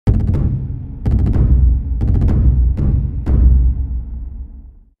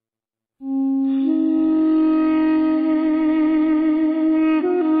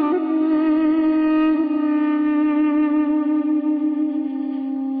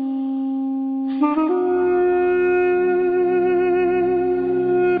Let's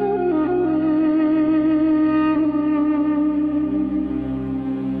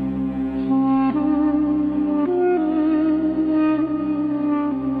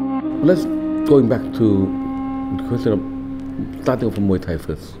going back to the question of starting from Muay Thai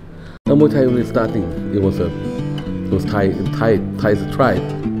first. Now Muay Thai when starting, it was Thai tribe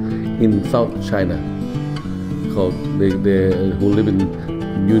in South China called they who live in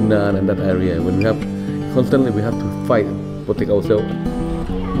Yunnan and that area. When we have constantly we have to fight protect ourselves.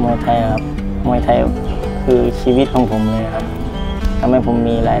 มวยไทยครับมวยไทยคือชีวิตของผมเลยครับทำให้ผม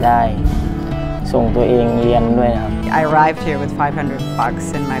มีรายได้ส่งตัวเองเรียนด้วยครับ I arrived here with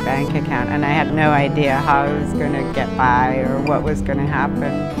 $500 in my bank account and I had no idea how I was going to get by or what was going to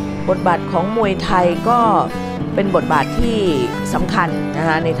happen. บทบาทของมวยไทยก็เป็นบทบาทที่สำคัญนะค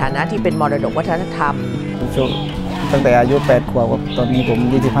ะในฐานะที่เป็นมรดกวัฒนธรรมชกตั้งแต่อายุ8 ขวบครับตอนนี้ผม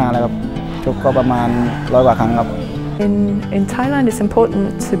25แล้วครับชกก็ประมาณ100 กว่าครั้งครับ In Thailand, it's important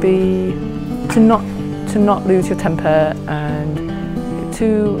to not lose your temper and to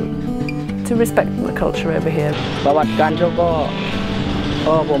respect the culture over here. ประวัติการชกก็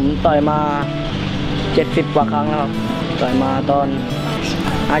ผมต่อยมา70 กว่าครั้งแล้วครับต่อยมาตอน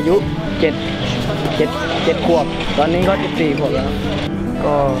อายุ7 ขวบตอนนี้ก็14 ขวบแล้ว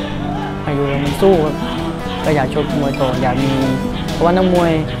ก็อายุยังสู้ครับก็อยากชกมวยต่ออยากมีเพราะว่านักมว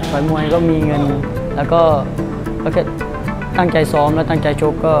ยต่อยมวยก็มีเงินแล้วก็แค่ตั้งใจซ้อมและตั้งใจช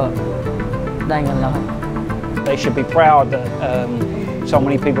กก็ได้เงินแล้วครับ They should be proud that so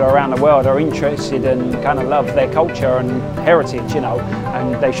many people around the world are interested and kind of love their culture and heritage, you know, and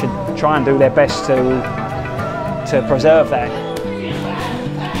they should try and do their best to preserve that.